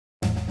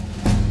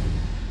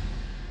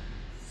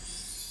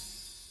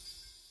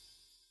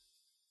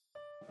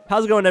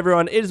How's it going,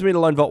 everyone? It is me, the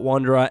Lone Vault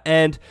Wanderer,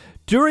 and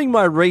during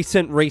my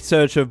recent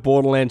research of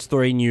Borderlands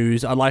 3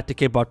 news, I like to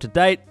keep up to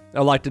date,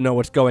 I like to know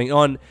what's going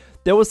on.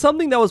 There was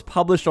something that was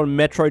published on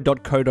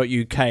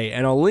metro.co.uk,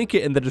 and I'll link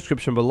it in the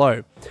description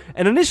below.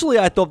 And initially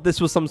I thought this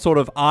was some sort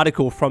of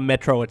article from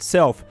Metro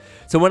itself.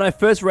 So when I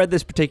first read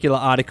this particular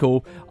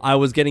article, I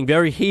was getting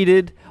very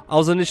heated. I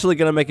was initially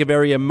going to make a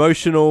very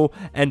emotional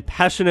and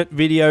passionate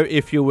video,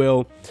 if you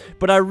will.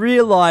 But I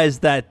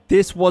realized that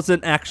this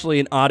wasn't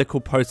actually an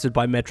article posted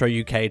by Metro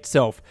UK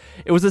itself.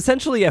 It was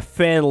essentially a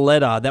fan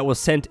letter that was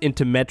sent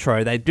into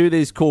Metro. They do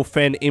these cool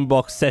fan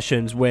inbox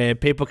sessions where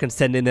people can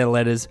send in their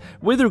letters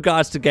with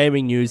regards to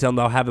gaming news, and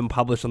they'll have them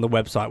published on the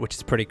website, which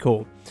is pretty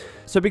cool.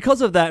 So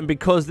because of that, and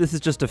because this is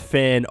just a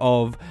fan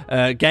of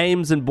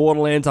games and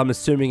Borderlands, I'm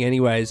assuming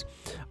anyways,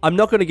 I'm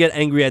not going to get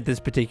angry at this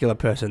particular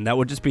person. That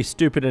would just be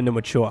stupid and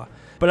immature.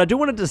 But I do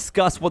want to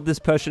discuss what this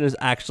person is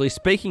actually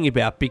speaking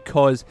about,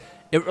 because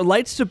it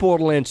relates to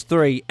Borderlands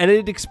 3, and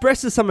it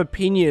expresses some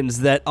opinions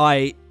that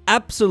I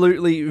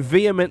absolutely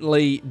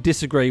vehemently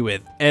disagree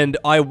with. And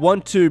I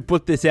want to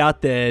put this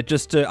out there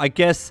just to, I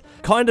guess,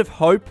 kind of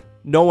hope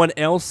no one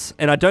else,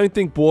 and I don't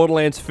think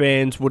Borderlands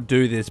fans would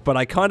do this, but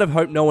I kind of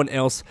hope no one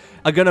else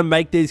are going to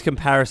make these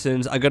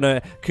comparisons, are going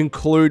to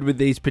conclude with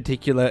these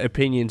particular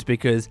opinions,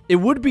 because it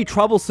would be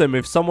troublesome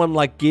if someone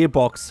like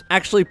Gearbox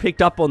actually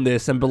picked up on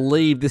this and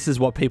believed this is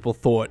what people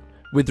thought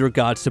with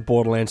regards to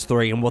Borderlands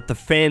 3 and what the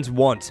fans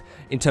want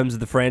in terms of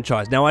the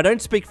franchise. Now, I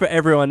don't speak for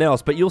everyone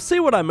else, but you'll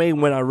see what I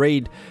mean when I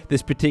read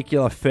this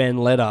particular fan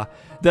letter,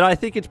 that I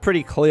think it's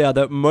pretty clear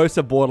that most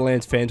of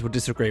Borderlands fans will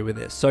disagree with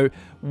this. So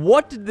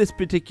what did this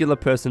particular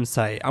person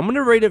say? I'm going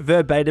to read it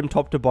verbatim,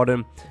 top to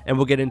bottom, and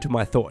we'll get into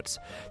my thoughts.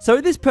 So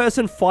this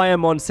person,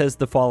 Firemon, says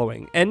the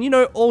following, and you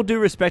know, all due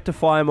respect to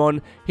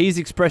Firemon, he's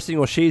expressing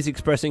or she's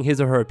expressing his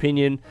or her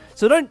opinion,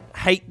 so don't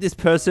hate this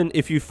person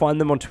if you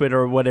find them on Twitter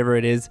or whatever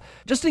it is.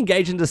 Just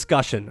engage in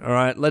discussion,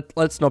 alright?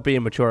 Let's not be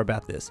immature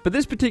about this. But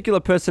this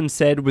particular person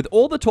said, with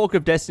all the talk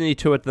of Destiny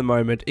 2 at the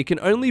moment, it can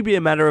only be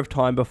a matter of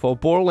time before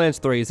Borderlands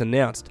 3 is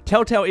announced.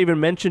 Telltale even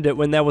mentioned it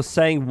when they were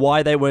saying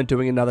why they weren't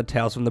doing another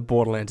Tales from the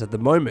Borderlands at the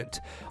moment.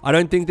 I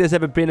don't think there's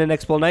ever been an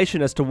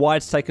explanation as to why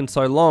it's taken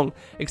so long,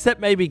 except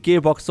maybe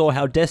Gearbox saw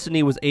how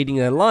Destiny was eating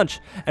their lunch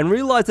and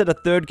realized that a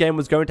third game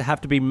was going to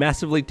have to be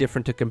massively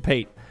different to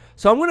compete.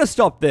 So I'm going to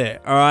stop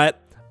there, alright?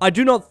 I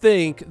do not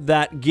think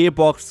that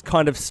Gearbox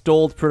kind of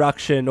stalled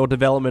production or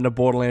development of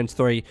Borderlands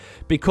 3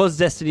 because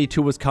Destiny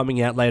 2 was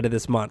coming out later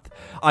this month.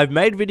 I've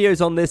made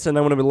videos on this and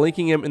I'm going to be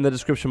linking them in the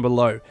description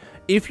below.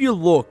 If you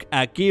look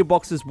at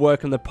Gearbox's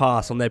work in the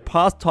past, on their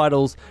past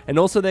titles, and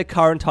also their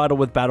current title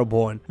with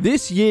Battleborn,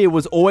 this year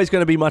was always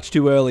going to be much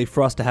too early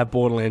for us to have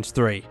Borderlands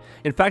 3.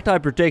 In fact, I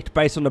predict,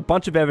 based on a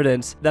bunch of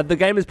evidence, that the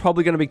game is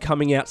probably going to be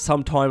coming out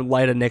sometime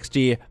later next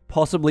year,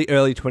 possibly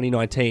early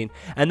 2019,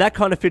 and that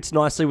kind of fits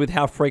nicely with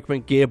how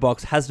frequent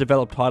Gearbox has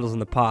developed titles in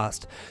the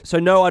past. So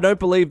no, I don't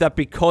believe that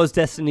because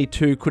Destiny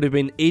 2 could have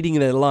been eating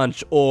their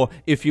lunch, or,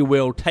 if you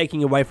will,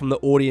 taking away from the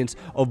audience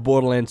of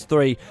Borderlands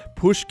 3,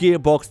 push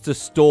Gearbox to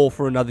stall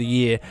for another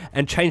year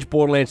and change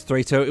Borderlands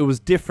 3 so it was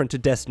different to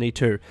Destiny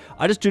 2.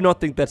 I just do not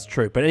think that's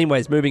true. But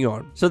anyways, moving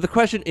on. So the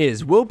question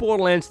is, will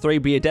Borderlands 3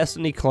 be a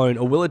Destiny clone,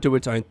 or will it do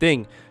its own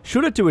thing?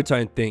 Should it do its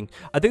own thing?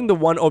 I think the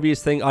one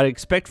obvious thing I'd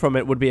expect from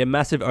it would be a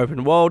massive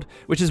open world,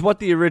 which is what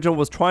the original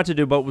was trying to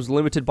do but was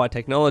limited by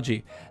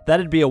technology.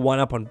 That'd be a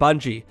one-up on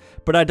Bungie.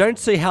 But I don't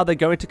see how they're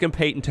going to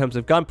compete in terms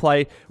of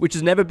gunplay, which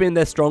has never been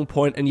their strong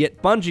point, and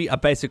yet Bungie are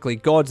basically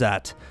gods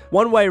at.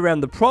 One way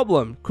around the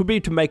problem could be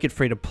to make it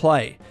free to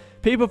play.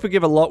 People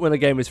forgive a lot when a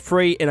game is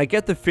free, and I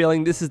get the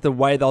feeling this is the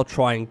way they'll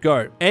try and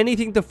go.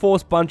 Anything to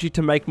force Bungie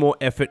to make more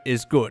effort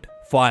is good.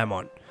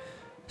 Firemon.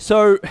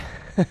 So,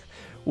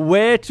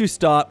 where to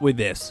start with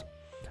this?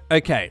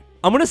 Okay,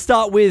 I'm going to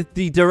start with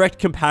the direct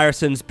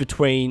comparisons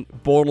between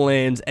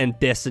Borderlands and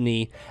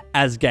Destiny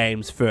as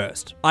games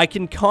first. I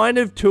can kind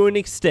of, to an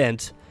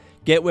extent,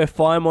 get where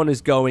Firemon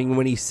is going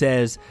when he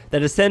says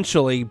that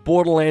essentially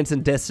Borderlands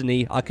and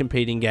Destiny are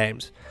competing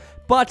games.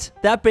 But,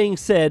 that being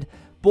said,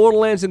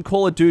 Borderlands and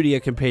Call of Duty are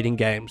competing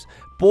games.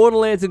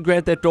 Borderlands and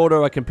Grand Theft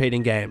Auto are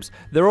competing games.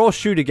 They're all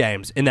shooter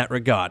games in that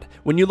regard.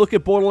 When you look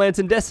at Borderlands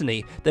and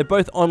Destiny, they're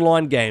both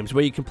online games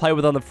where you can play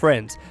with other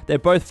friends. They're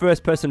both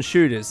first-person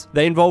shooters.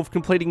 They involve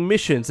completing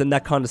missions and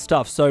that kind of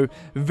stuff. So,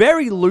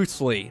 very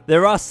loosely,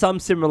 there are some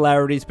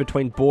similarities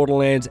between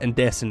Borderlands and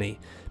Destiny.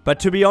 But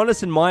to be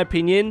honest, in my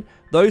opinion,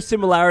 those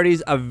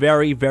similarities are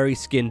very, very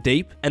skin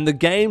deep, and the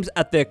games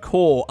at their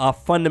core are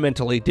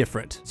fundamentally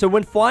different. So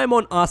when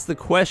Firemon asks the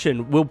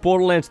question, will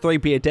Borderlands 3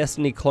 be a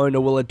Destiny clone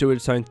or will it do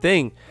its own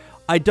thing?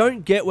 I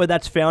don't get where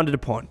that's founded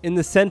upon, in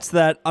the sense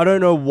that I don't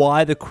know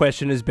why the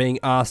question is being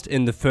asked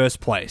in the first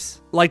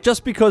place. Like,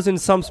 just because in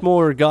some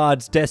small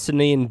regards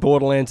Destiny and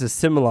Borderlands are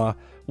similar,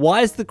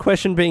 why is the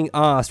question being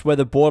asked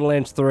whether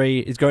Borderlands 3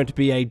 is going to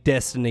be a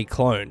Destiny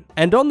clone?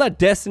 And on that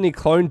Destiny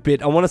clone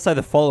bit, I want to say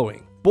the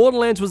following.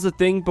 Borderlands was a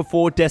thing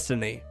before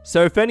Destiny,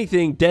 so if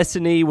anything,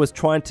 Destiny was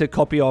trying to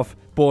copy off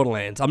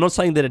Borderlands. I'm not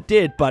saying that it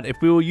did, but if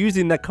we were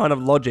using that kind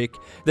of logic,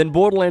 then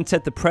Borderlands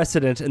set the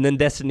precedent and then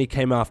Destiny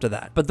came after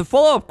that. But the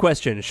follow-up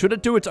question, should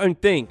it do its own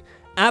thing?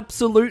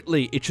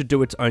 Absolutely, it should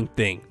do its own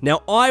thing.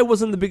 Now, I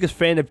wasn't the biggest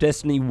fan of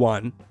Destiny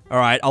 1,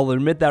 alright, I'll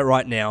admit that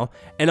right now,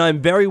 and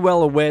I'm very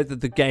well aware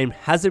that the game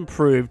has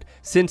improved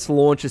since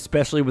launch,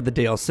 especially with the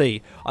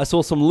DLC. I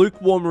saw some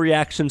lukewarm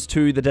reactions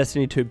to the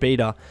Destiny 2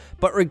 beta,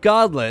 but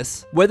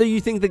regardless, whether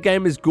you think the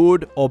game is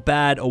good or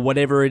bad or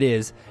whatever it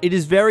is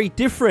very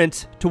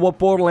different to what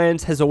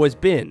Borderlands has always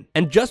been.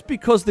 And just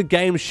because the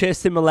games share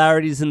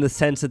similarities in the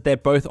sense that they're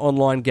both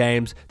online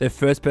games, they're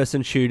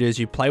first-person shooters,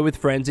 you play with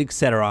friends,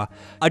 etc.,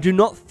 I do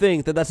not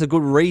think that that's a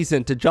good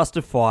reason to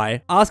justify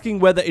asking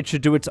whether it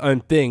should do its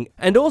own thing,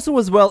 and also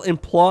as well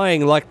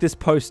implying, like this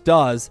post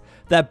does,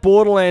 that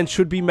Borderlands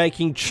should be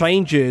making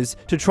changes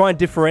to try and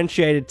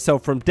differentiate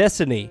itself from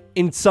Destiny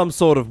in some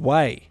sort of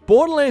way.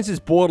 Borderlands is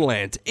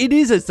Borderlands. It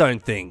is its own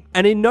thing.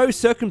 And in no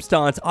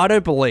circumstance, I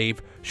don't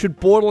believe, should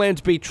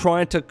Borderlands be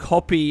trying to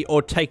copy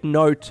or take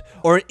note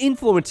or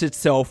influence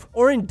itself,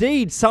 or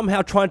indeed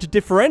somehow trying to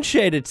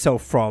differentiate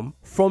itself from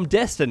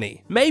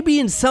Destiny. Maybe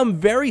in some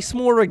very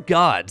small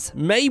regards.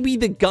 Maybe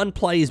the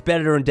gunplay is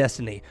better in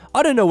Destiny.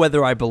 I don't know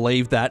whether I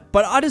believe that,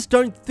 but I just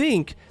don't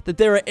think that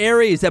there are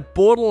areas that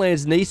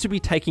Borderlands needs to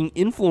be taking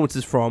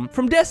influences from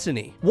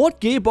Destiny. What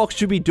Gearbox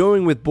should be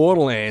doing with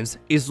Borderlands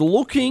is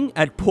looking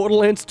at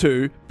Borderlands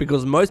 2,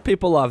 because most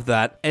people love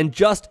that, and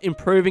just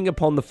improving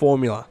upon the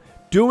formula.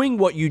 Doing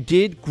what you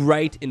did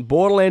great in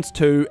Borderlands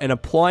 2 and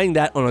applying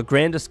that on a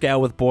grander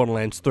scale with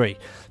Borderlands 3.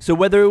 So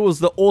whether it was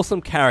the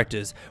awesome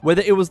characters,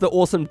 whether it was the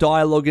awesome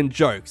dialogue and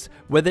jokes,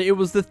 whether it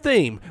was the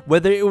theme,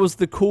 whether it was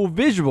the cool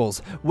visuals,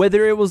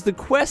 whether it was the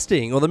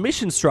questing or the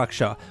mission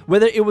structure,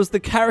 whether it was the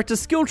character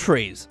skill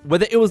trees,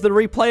 whether it was the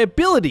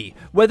replayability,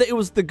 whether it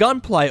was the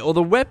gunplay or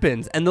the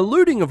weapons and the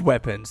looting of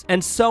weapons,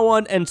 and so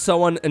on and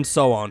so on and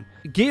so on.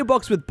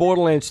 Gearbox with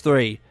Borderlands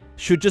 3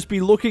 should just be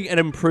looking at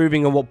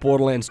improving on what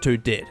Borderlands 2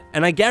 did.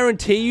 And I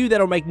guarantee you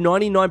that'll make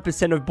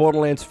 99% of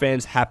Borderlands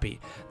fans happy.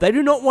 They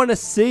do not want to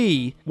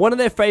see one of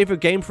their favorite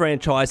game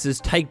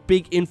franchises take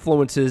big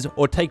influences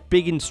or take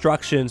big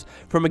instructions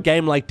from a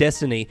game like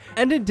Destiny,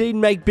 and indeed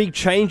make big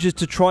changes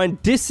to try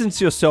and distance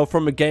yourself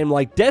from a game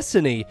like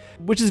Destiny,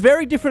 which is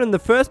very different in the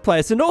first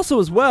place, and also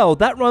as well,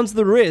 that runs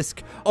the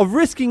risk of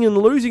risking and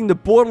losing the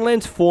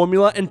Borderlands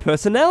formula and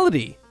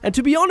personality. And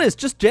to be honest,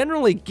 just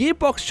generally,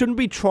 Gearbox shouldn't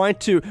be trying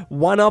to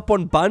one-up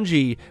on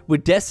Bungie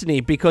with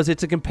Destiny because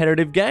it's a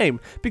competitive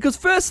game. Because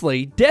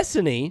firstly,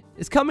 Destiny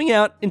is coming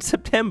out in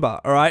September,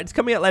 alright? It's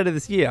coming out later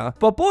this year.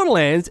 But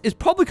Borderlands is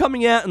probably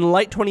coming out in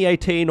late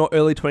 2018 or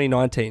early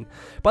 2019.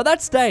 By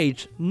that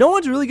stage, no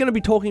one's really going to be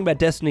talking about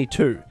Destiny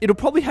 2. It'll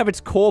probably have its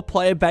core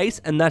player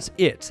base and that's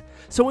it.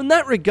 So in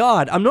that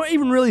regard, I'm not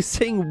even really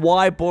seeing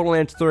why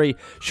Borderlands 3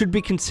 should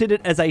be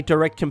considered as a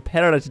direct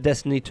competitor to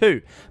Destiny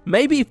 2.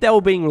 Maybe if they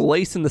were being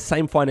released in the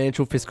same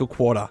financial fiscal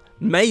quarter.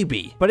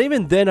 Maybe. But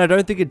even then, I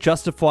don't think it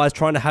justifies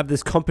trying to have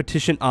this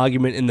competition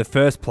argument in the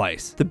first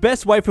place. The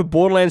best way for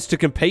Borderlands to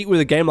compete with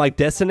a game like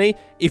Destiny,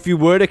 if you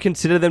were to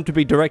consider them to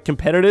be direct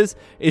competitors,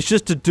 is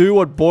just to do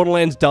what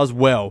Borderlands does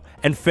well,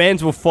 and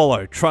fans will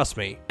follow, trust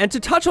me. And to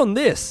touch on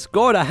this,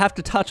 God, I have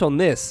to touch on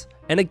this.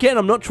 And again,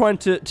 I'm not trying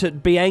to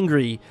be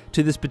angry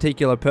to this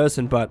particular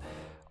person, but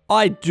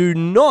I do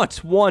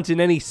not want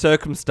in any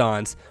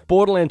circumstance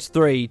Borderlands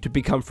 3 to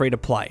become free to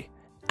play.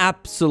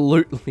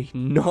 Absolutely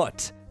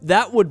not.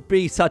 That would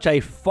be such a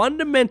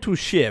fundamental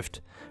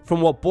shift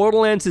from what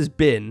Borderlands has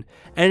been,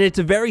 and it's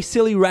a very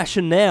silly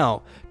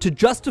rationale to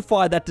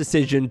justify that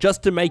decision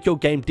just to make your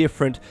game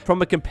different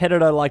from a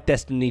competitor like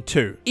Destiny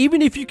 2.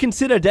 Even if you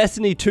consider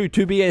Destiny 2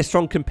 to be a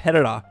strong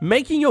competitor,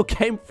 making your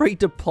game free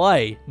to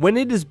play when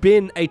it has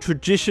been a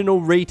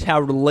traditional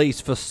retail release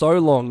for so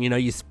long, you know,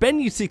 you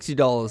spend your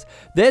 $60,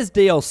 there's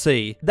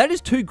DLC, that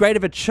is too great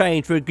of a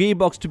change for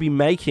Gearbox to be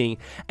making,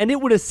 and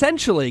it would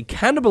essentially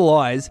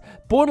cannibalize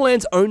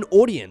Borderlands' own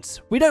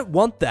audience. We don't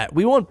want that.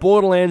 We want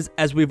Borderlands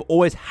as we've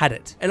always had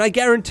it. And I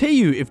guarantee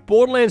you, if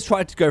Borderlands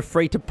tried to go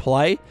free to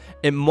play,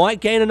 it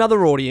might gain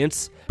another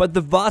audience, but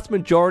the vast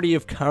majority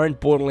of current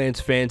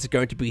Borderlands fans are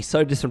going to be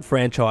so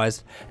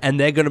disenfranchised, and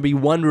they're going to be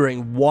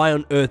wondering why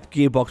on earth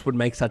Gearbox would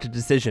make such a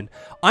decision.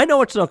 I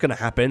know it's not going to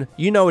happen.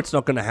 You know it's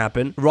not going to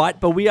happen, right?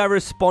 But we are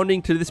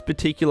responding to this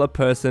particular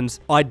person's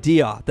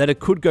idea that it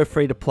could go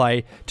free to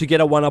play to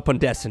get a one-up on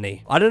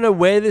Destiny. I don't know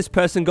where this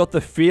person got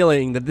the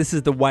feeling that this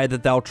is the way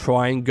that they'll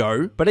try and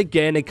go, but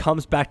again, it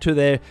comes back to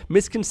their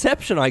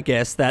misconception, I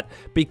guess, that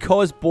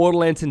because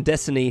Borderlands and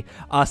Destiny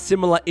are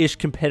similar-ish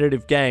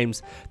competitive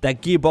games,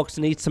 that Gearbox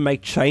needs to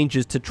make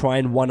changes to try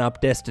and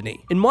one-up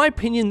Destiny. In my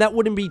opinion, that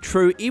wouldn't be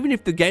true even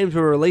if the games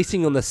were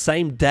releasing on the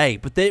same day,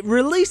 but they're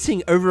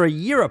releasing over a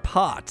year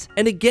apart.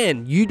 And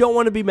again, you don't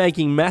want to be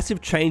making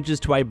massive changes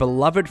to a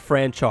beloved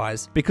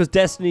franchise because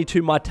Destiny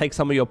 2 might take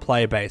some of your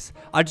player base.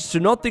 I just do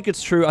not think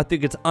it's true. I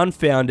think it's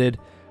unfounded.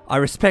 I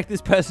respect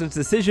this person's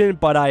decision,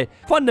 but I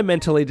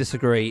fundamentally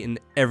disagree in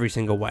every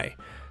single way.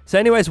 So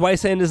anyways,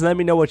 Wastelanders, let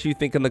me know what you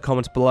think in the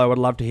comments below. I'd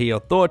love to hear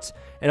your thoughts.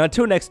 And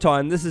until next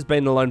time, this has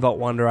been the Lone Vault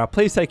Wanderer.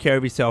 Please take care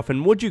of yourself,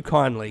 and would you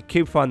kindly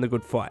keep fighting the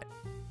good fight.